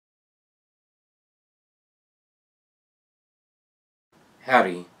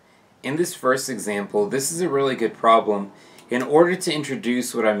Howdy. In this first example, this is a really good problem in order to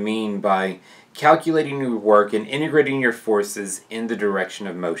introduce what I mean by calculating your work and integrating your forces in the direction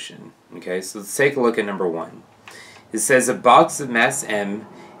of motion. Okay, so let's take a look at number 1. It says a box of mass m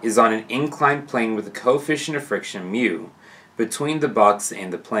is on an inclined plane with a coefficient of friction mu between the box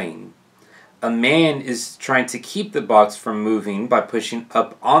and the plane. A man is trying to keep the box from moving by pushing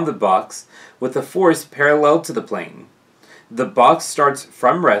up on the box with a force parallel to the plane. The box starts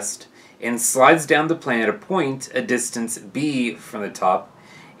from rest and slides down the plane at a point a distance b from the top,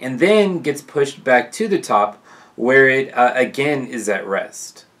 and then gets pushed back to the top where it again is at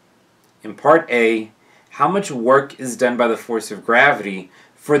rest. In part A, how much work is done by the force of gravity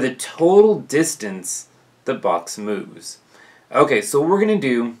for the total distance the box moves? Okay, so what we're going to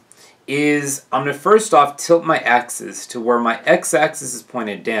do is I'm going to first off tilt my axis to where my x-axis is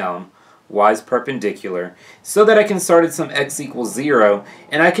pointed down, y is perpendicular, so that I can start at some x equals 0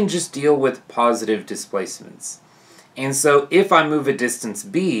 and I can just deal with positive displacements. And so if I move a distance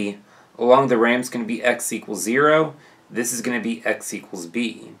b, along the ramp is going to be x equals 0, this is going to be x equals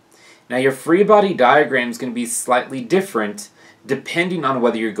b. Now your free body diagram is going to be slightly different depending on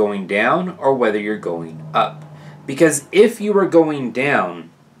whether you're going down or whether you're going up. Because if you are going down,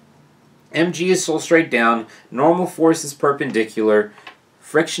 mg is still straight down, normal force is perpendicular,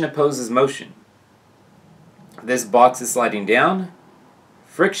 friction opposes motion. This box is sliding down,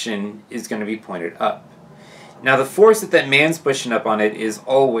 friction is going to be pointed up. Now the force that man's pushing up on it is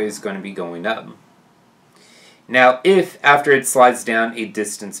always going to be going up. Now if after it slides down a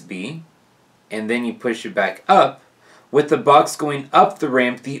distance b, and then you push it back up, with the box going up the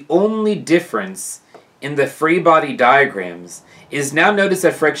ramp, the only difference in the free body diagrams is now notice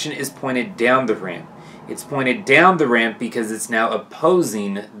that friction is pointed down the ramp. It's pointed down the ramp because it's now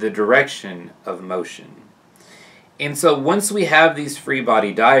opposing the direction of motion. And so once we have these free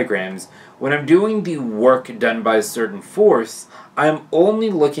body diagrams, when I'm doing the work done by a certain force, I'm only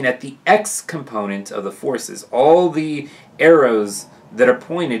looking at the x component of the forces, all the arrows that are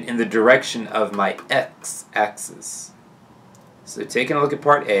pointed in the direction of my x-axis. So taking a look at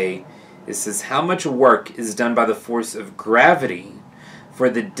part A, it says how much work is done by the force of gravity for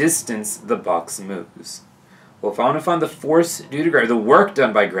the distance the box moves. Well, if I want to find the force due to gravity, the work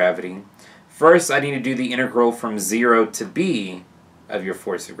done by gravity, first I need to do the integral from 0 to b of your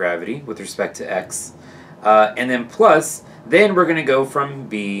force of gravity with respect to x, and then plus, then we're going to go from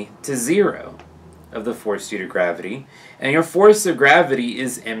b to 0 of the force due to gravity, and your force of gravity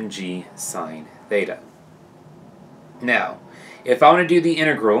is mg sine theta. Now, if I want to do the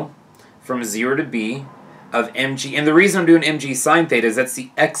integral from 0 to b of mg, and the reason I'm doing mg sine theta is that's the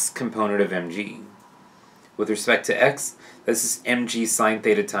x component of mg. With respect to x, this is mg sine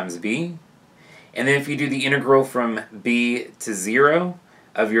theta times b. And then if you do the integral from b to 0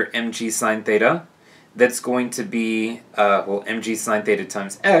 of your mg sine theta, that's going to be, mg sine theta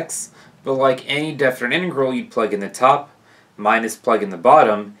times x, but like any definite integral, you'd plug in the top, minus plug in the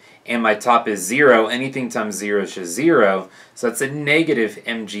bottom, and my top is 0. Anything times 0 is just 0, so that's a negative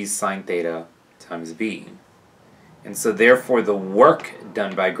mg sine theta times b. And so therefore the work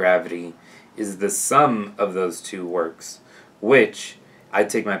done by gravity is the sum of those two works, which I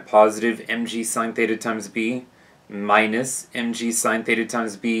take my positive mg sine theta times b minus mg sine theta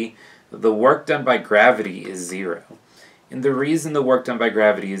times b. The work done by gravity is 0. And the reason the work done by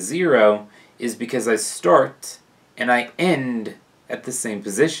gravity is 0 is because I start and I end at the same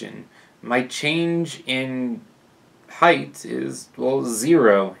position. My change in height is, well,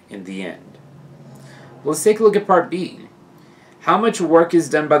 0 in the end. Let's take a look at part B. How much work is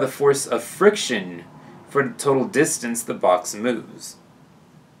done by the force of friction for the total distance the box moves?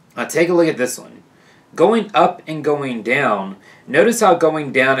 Now take a look at this one. Going up and going down, notice how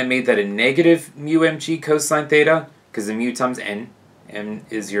going down I made that a negative mu mg cosine theta, because the mu times n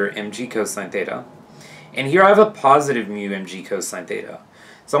is your mg cosine theta. And here I have a positive mu mg cosine theta.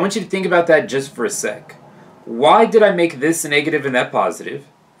 So I want you to think about that just for a sec. Why did I make this negative and that positive?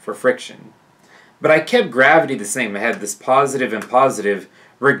 For friction. But I kept gravity the same. I had this positive and positive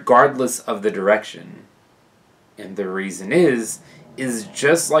regardless of the direction. And the reason is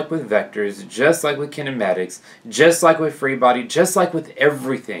just like with vectors, just like with kinematics, just like with free body, just like with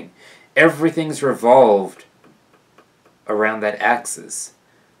everything. Everything's revolved around that axis.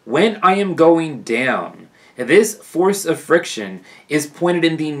 When I am going down, this force of friction is pointed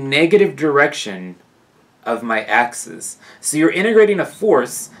in the negative direction of my axis. So you're integrating a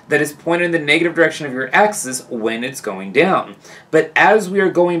force that is pointed in the negative direction of your axis when it's going down. But as we are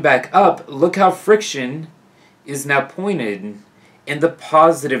going back up, look how friction is now pointed in the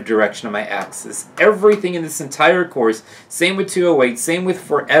positive direction of my axis. Everything in this entire course, same with 208, same with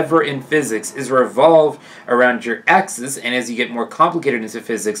forever in physics, is revolved around your axis, and as you get more complicated into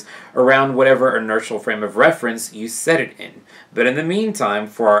physics, around whatever inertial frame of reference you set it in. But in the meantime,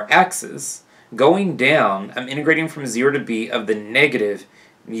 for our axis, going down, I'm integrating from 0 to b of the negative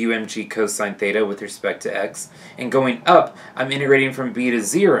mu mg cosine theta with respect to x, and going up, I'm integrating from b to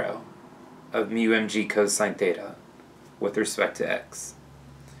 0 of mu mg cosine theta with respect to x.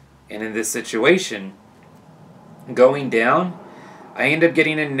 And in this situation, going down, I end up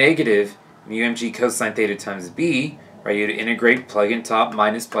getting a negative mu mg cosine theta times b, right? You integrate plug in top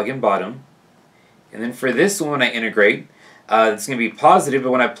minus plug in bottom. And then for this one, when I integrate, it's going to be positive,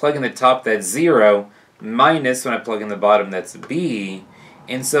 but when I plug in the top, that's 0, minus when I plug in the bottom, that's b.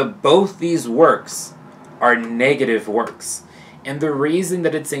 And so both these works are negative works. And the reason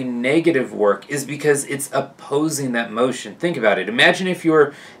that it's a negative work is because it's opposing that motion. Think about it. Imagine if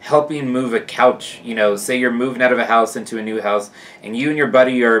you're helping move a couch. You know, say you're moving out of a house into a new house, and you and your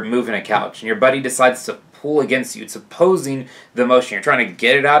buddy are moving a couch, and your buddy decides to pull against you. It's opposing the motion. You're trying to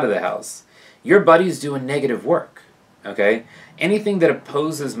get it out of the house. Your buddy's doing negative work. Okay? Anything that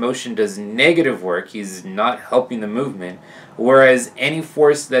opposes motion does negative work. He's not helping the movement. Whereas any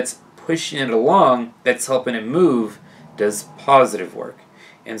force that's pushing it along, that's helping it move, does positive work.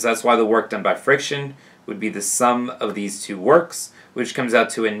 And so that's why the work done by friction would be the sum of these two works, which comes out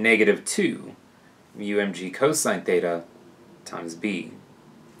to a negative 2 mu mg cosine theta times b.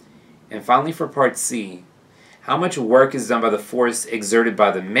 And finally for part C, how much work is done by the force exerted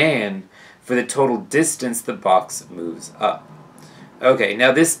by the man for the total distance the box moves up? Okay,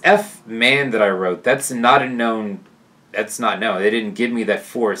 now this F man that I wrote, that's not known. They didn't give me that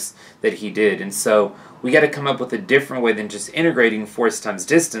force that he did. And so we got to come up with a different way than just integrating force times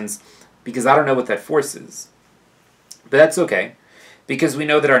distance, because I don't know what that force is. But that's okay, because we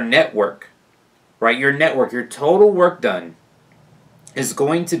know that our net work, right, your total work done is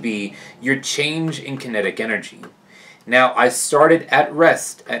going to be your change in kinetic energy. Now, I started at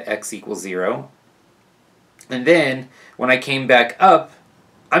rest at x equals 0, and then when I came back up,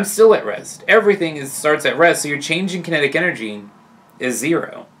 I'm still at rest. Everything starts at rest, so your change in kinetic energy is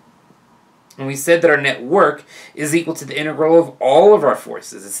 0. And we said that our net work is equal to the integral of all of our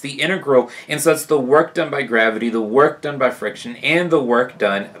forces. It's the integral, and so it's the work done by gravity, the work done by friction, and the work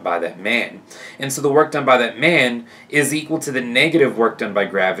done by that man. And so the work done by that man is equal to the negative work done by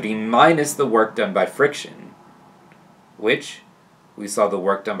gravity minus the work done by friction, which we saw the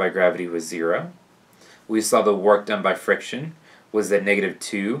work done by gravity was 0. We saw the work done by friction was that negative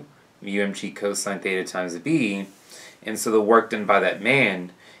 2 mu mg cosine theta times b, and so the work done by that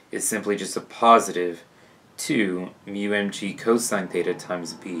man is simply just a positive 2 mu mg cosine theta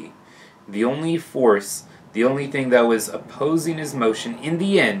times b. The only force, the only thing that was opposing his motion in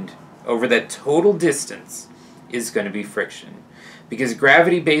the end over that total distance is going to be friction. Because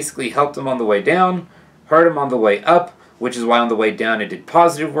gravity basically helped him on the way down, hurt him on the way up, which is why on the way down it did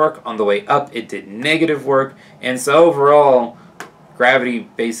positive work, on the way up it did negative work, and so overall gravity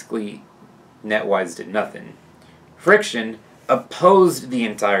basically net-wise did nothing. Friction opposed the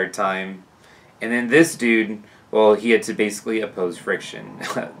entire time, and then this dude, well, he had to basically oppose friction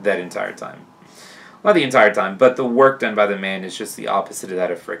that entire time. Not the entire time, but the work done by the man is just the opposite of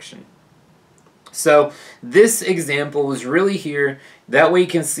that of friction. So this example was really here, that way you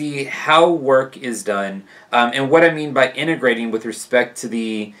can see how work is done, and what I mean by integrating with respect to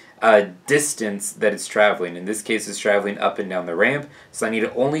the distance that it's traveling. In this case, it's traveling up and down the ramp, so I need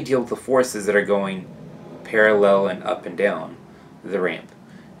to only deal with the forces that are going parallel and up and down the ramp.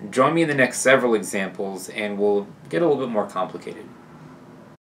 Join me in the next several examples, and we'll get a little bit more complicated.